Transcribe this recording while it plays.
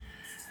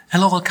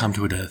Hello, welcome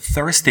to the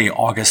Thursday,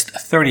 August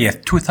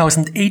 30th,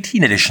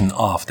 2018 edition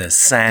of the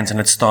SANS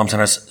and Storm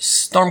Center's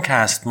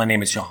StormCast. My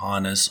name is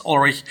Johannes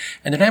Ulrich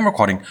and today I'm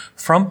recording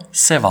from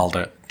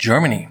Seewalde,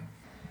 Germany.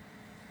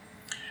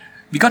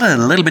 We got a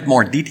little bit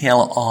more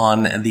detail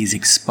on these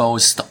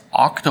exposed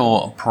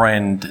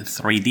Octoprint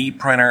 3D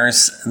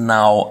printers.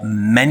 Now,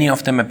 many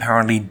of them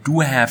apparently do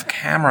have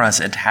cameras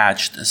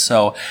attached,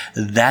 so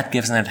that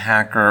gives an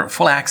attacker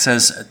full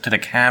access to the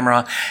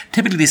camera.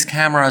 Typically, these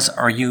cameras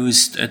are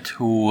used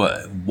to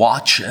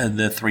watch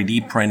the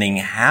 3D printing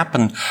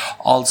happen.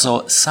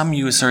 Also, some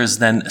users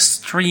then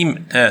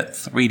stream the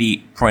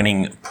 3D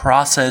printing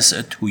process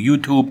to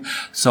YouTube,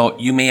 so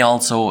you may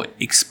also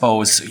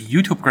expose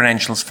YouTube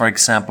credentials, for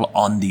example,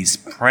 on these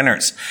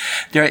printers.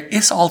 There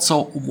is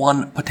also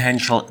one potential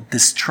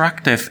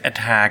destructive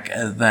attack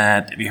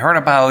that we heard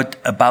about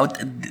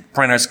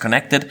printers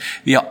connected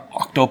via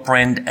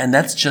Octoprint, and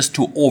that's just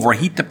to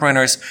overheat the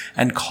printers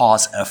and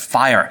cause a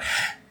fire.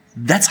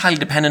 That's highly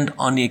dependent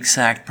on the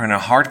exact printer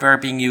hardware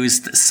being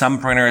used.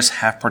 Some printers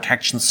have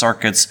protection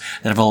circuits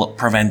that will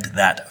prevent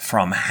that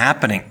from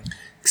happening.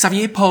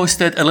 Xavier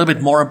posted a little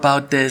bit more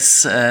about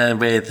this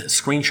with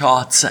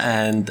screenshots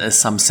and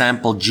some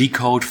sample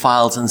G-code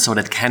files, and so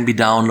that can be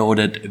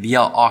downloaded via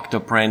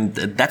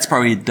Octoprint. That's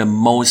probably the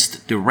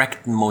most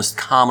direct and most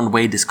common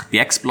way this could be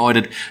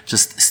exploited,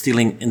 just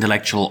stealing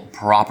intellectual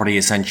property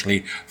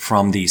essentially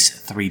from these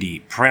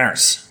 3D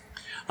printers.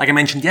 Like I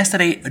mentioned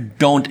yesterday,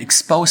 don't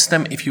expose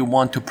them. If you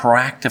want to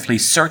proactively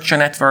search your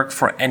network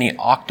for any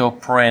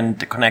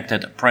Octoprint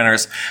connected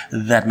printers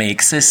that may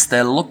exist,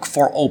 look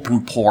for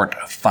Open Port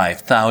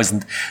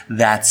 5000.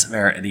 That's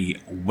where the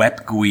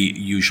web GUI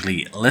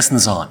usually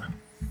listens on.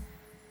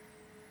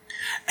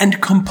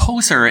 And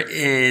Composer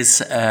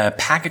is a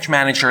package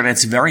manager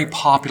that's very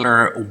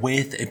popular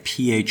with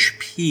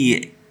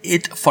PHP.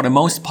 It, for the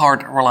most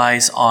part,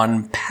 relies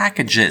on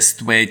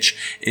Packagist, which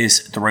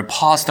is the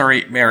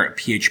repository where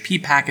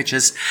PHP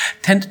packages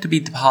tend to be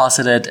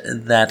deposited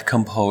that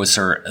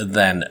Composer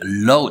then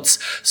loads.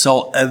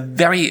 So a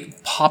very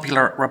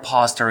popular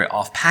repository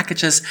of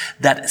packages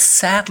that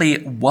sadly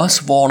was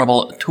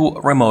vulnerable to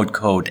remote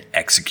code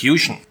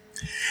execution.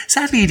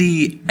 Sadly,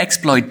 the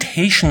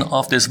exploitation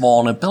of this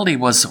vulnerability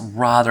was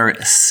rather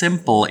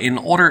simple. In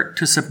order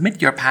to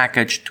submit your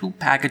package to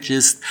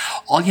Packagist,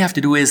 all you have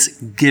to do is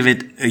give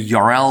it a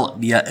URL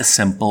via a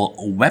simple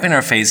web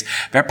interface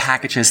where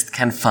Packagist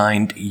can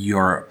find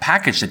your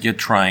package that you're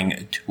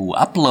trying to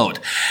upload.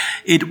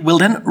 It will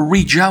then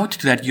reach out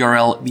to that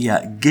URL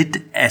via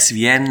git,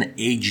 svn,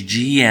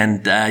 hg,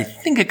 and I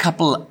think a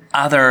couple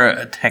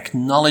other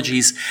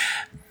technologies.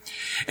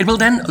 It will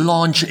then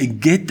launch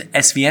git,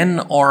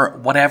 svn, or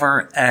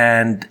whatever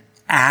and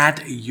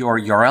add your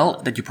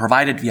URL that you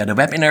provided via the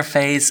web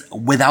interface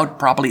without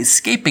properly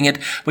escaping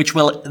it, which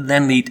will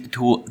then lead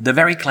to the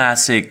very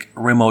classic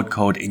remote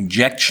code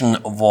injection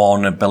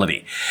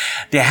vulnerability.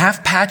 They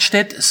have patched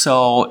it,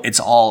 so it's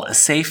all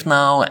safe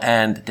now,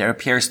 and there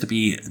appears to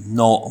be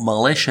no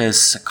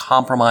malicious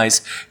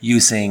compromise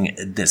using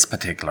this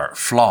particular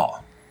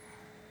flaw.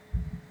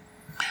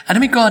 And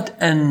then we got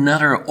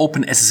another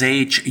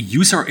OpenSSH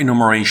user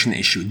enumeration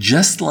issue.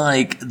 Just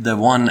like the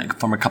one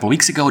from a couple of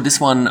weeks ago,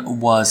 this one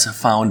was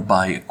found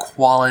by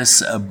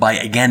Qualys by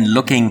again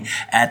looking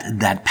at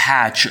that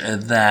patch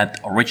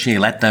that originally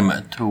led them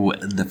to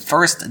the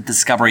first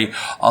discovery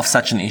of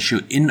such an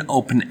issue in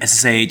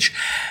OpenSSH.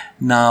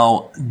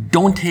 Now,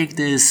 don't take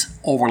this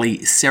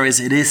overly serious.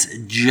 It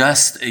is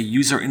just a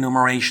user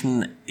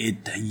enumeration.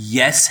 It,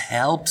 yes,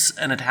 helps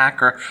an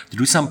attacker to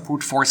do some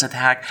brute force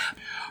attack.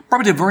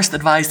 Probably the worst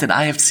advice that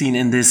I have seen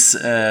in this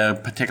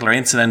particular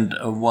incident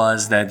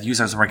was that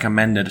users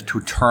recommended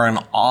to turn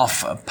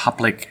off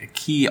public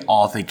key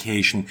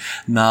authentication.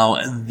 Now,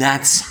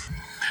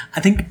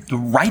 I think the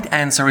right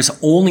answer is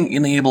only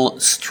enable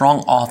strong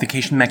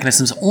authentication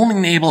mechanisms, only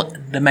enable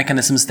the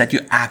mechanisms that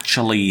you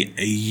actually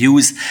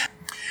use.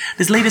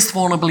 This latest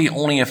vulnerability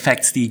only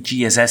affects the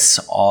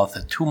GSS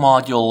Auth 2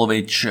 module,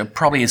 which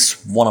probably is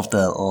one of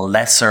the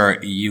lesser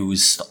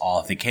used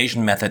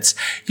authentication methods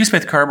used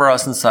with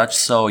Kerberos and such.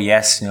 So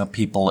yes,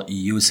 people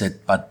use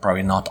it, but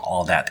probably not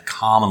all that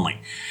commonly.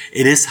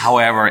 It is,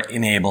 however,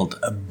 enabled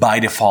by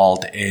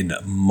default in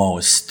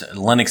most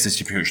Linux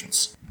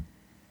distributions.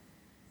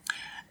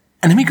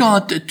 And then we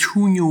got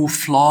two new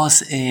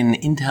flaws in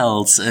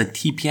Intel's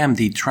TPM,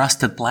 the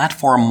Trusted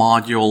Platform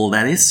module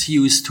that is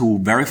used to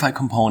verify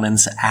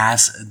components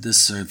as the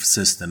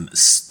system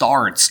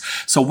starts.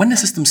 So when the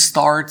system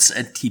starts,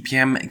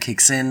 TPM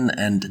kicks in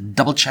and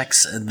double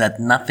checks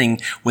that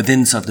nothing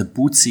within the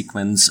boot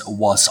sequence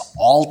was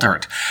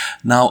altered.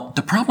 Now,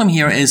 the problem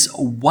here is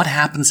what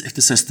happens if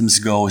the system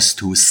goes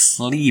to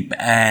sleep,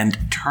 and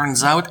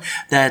turns out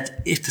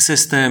that if the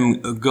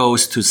system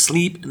goes to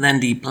sleep, then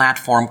the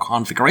platform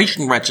configuration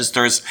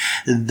registers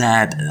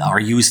that are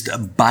used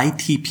by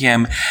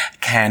TPM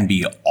can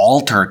be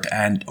altered,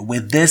 and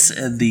with this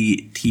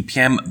the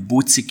TPM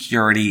boot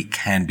security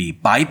can be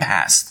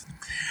bypassed.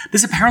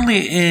 This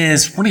apparently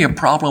is really a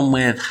problem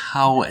with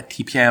how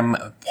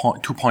TPM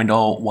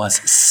 2.0 was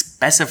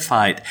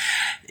specified.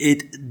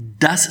 It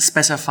does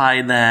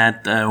specify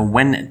that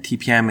when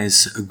TPM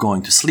is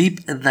going to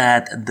sleep,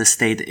 that the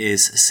state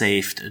is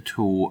saved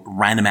to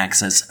random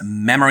access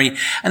memory,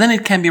 and then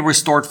it can be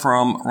restored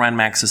from random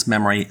access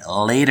memory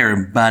later,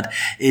 but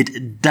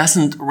it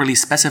doesn't really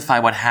specify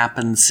what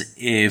happens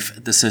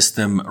if the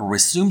system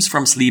resumes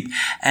from sleep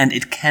and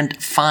it can't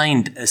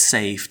find a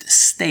saved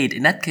state.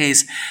 In that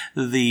case,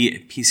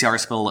 the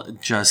PCRs will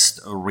just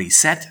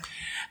reset,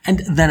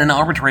 and then an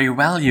arbitrary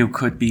value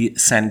could be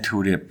sent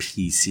to the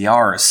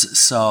PCRs.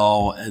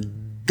 So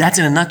that's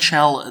in a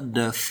nutshell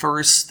the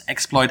first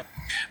exploit,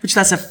 which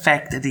does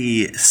affect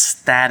the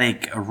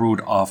static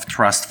root of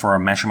trust for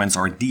measurements,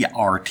 or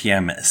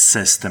DRTM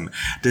system.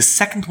 The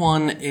second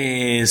one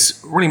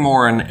is really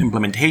more an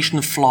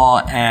implementation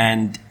flaw,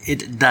 and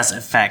it does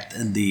affect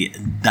the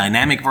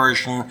dynamic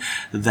version.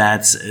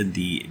 That's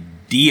the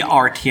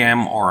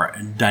DRTM, or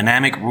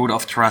dynamic root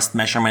of trust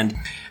measurement.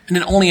 And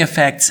it only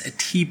affects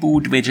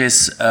T-boot, which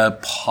is a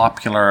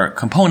popular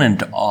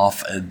component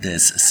of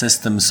this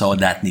system, so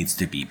that needs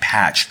to be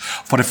patched.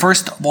 For the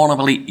first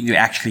vulnerability, you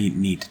actually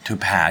need to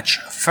patch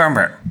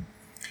firmware.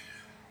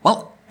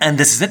 Well, and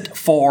this is it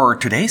for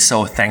today,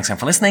 so thanks again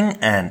for listening,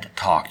 and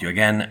talk to you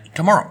again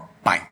tomorrow. Bye.